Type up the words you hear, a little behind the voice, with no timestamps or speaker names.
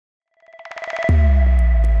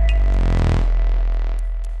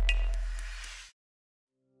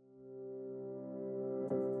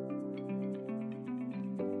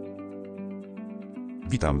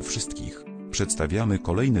Witam wszystkich. Przedstawiamy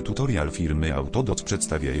kolejny tutorial firmy Autodoc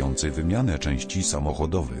przedstawiający wymianę części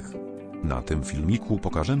samochodowych. Na tym filmiku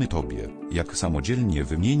pokażemy Tobie, jak samodzielnie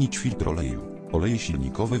wymienić filtr oleju, olej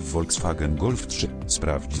silnikowy w Volkswagen Golf 3.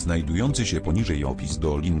 Sprawdź znajdujący się poniżej opis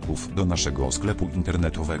do linków do naszego sklepu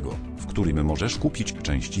internetowego, w którym możesz kupić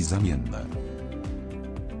części zamienne.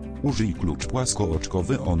 Użyj klucz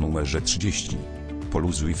płasko-oczkowy o numerze 30.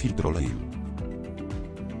 Poluzuj filtr oleju.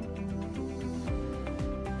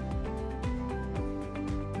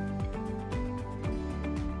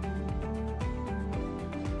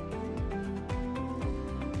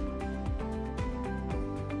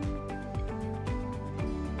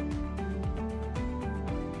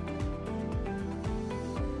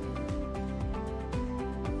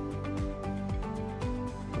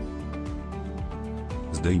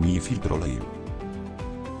 Zdejmij filtr oleju.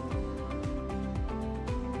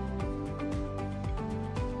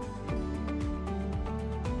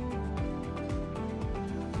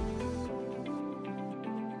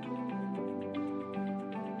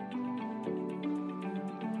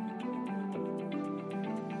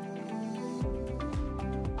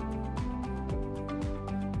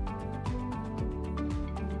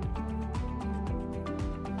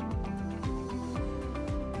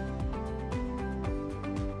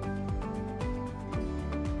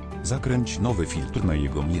 Zakręć nowy filtr na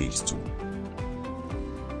jego miejscu.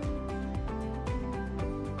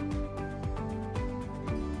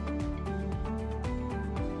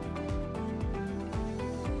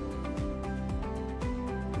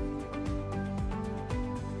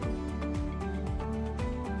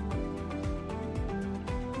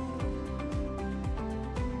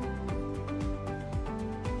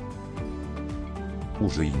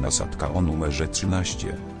 Użyj nasadka o numerze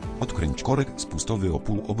 13. Odkręć korek spustowy o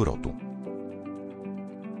pół obrotu.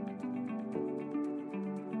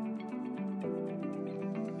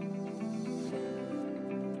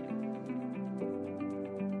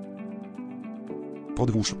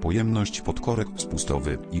 Podłóż pojemność pod korek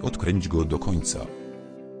spustowy i odkręć go do końca.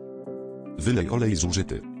 Wylej olej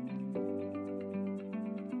zużyty.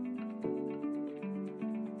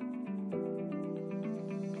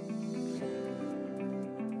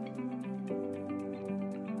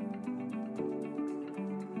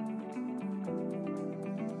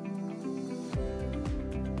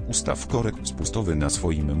 Ustaw korek spustowy na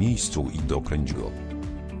swoim miejscu i dokręć go.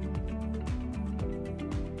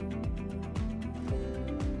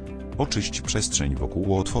 Oczyść przestrzeń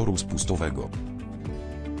wokół otworu spustowego.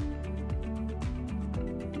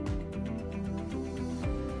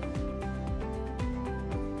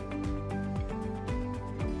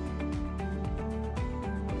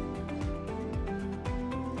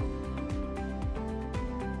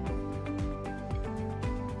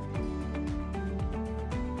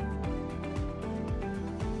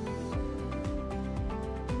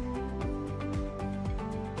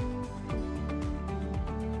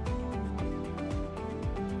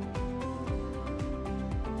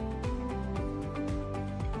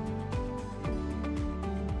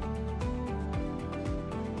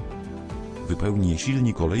 Wypełnij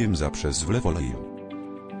silnik olejem zawsze z wlew oleju.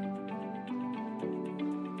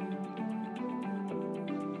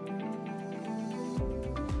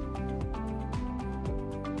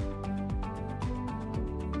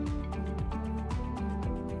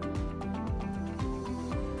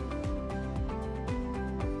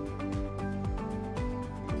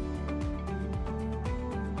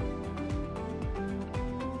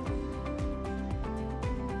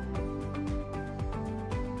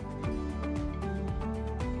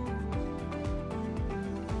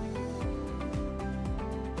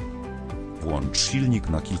 Włącz silnik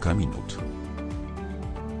na kilka minut.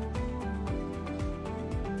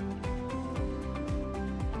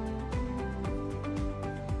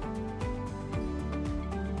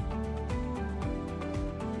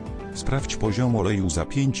 Sprawdź poziom oleju za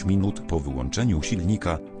 5 minut po wyłączeniu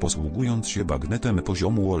silnika, posługując się bagnetem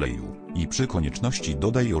poziomu oleju, i przy konieczności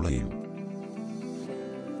dodaj oleju.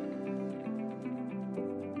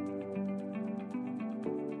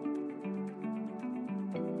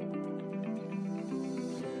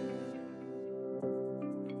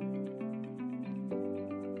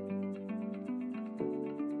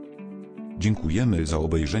 Dziękujemy za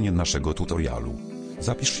obejrzenie naszego tutorialu.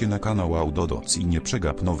 Zapisz się na kanał Autodoc i nie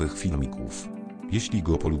przegap nowych filmików. Jeśli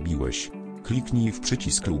go polubiłeś, kliknij w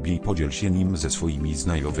przycisk lubię i podziel się nim ze swoimi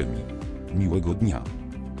znajomymi. Miłego dnia.